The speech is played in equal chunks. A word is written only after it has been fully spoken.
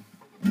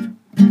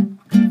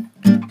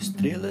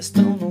Estrelas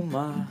estão no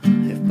mar,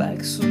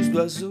 reflexos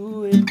do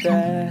azul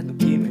eterno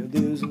que meu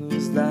Deus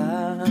nos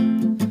dá.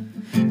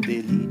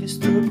 Delírios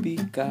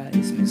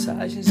tropicais,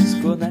 mensagens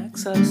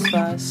desconexas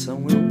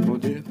façam eu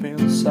poder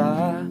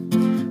pensar.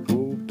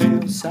 Vou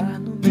pensar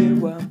no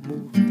meu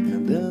amor,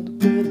 andando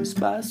pelo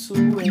espaço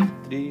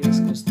entre as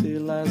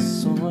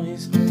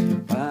constelações,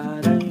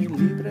 para em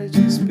Libra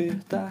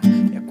despertar,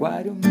 em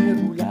Aquário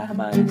mergulhar,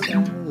 mas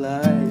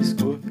ela é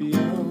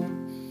Escorpião.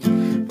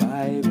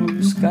 Vai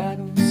buscar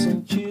um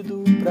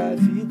sentido pra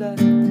vida,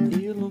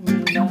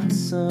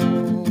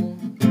 iluminação.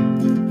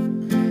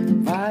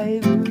 Vai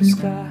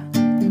buscar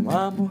um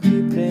amor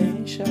que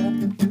preencha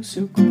o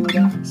seu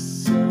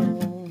coração.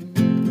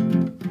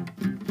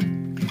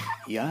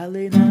 E a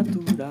lei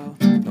natural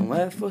não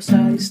é força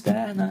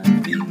externa, a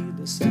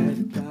vida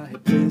serve pra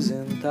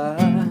representar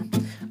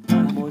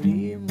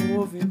harmonia e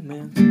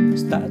movimento,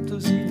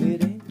 status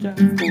inerente a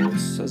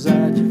forças,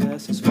 a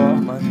diversas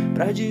formas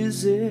pra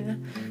dizer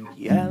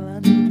que ela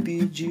me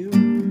pediu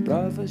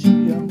provas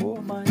de amor,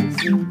 mas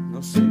eu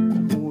não sei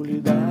como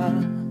lidar,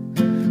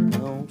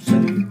 não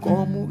sei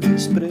como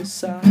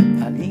expressar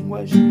a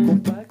linguagem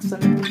complexa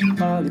que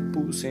fala e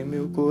pulsa em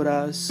meu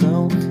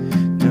coração.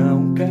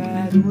 Não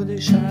quero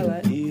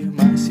deixá-la ir,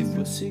 mas se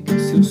for seguir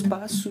seus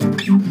passos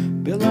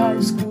pela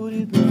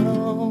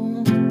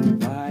escuridão,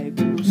 vai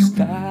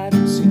buscar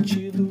um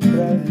sentido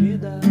pra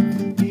vida,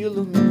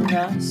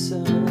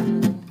 iluminação.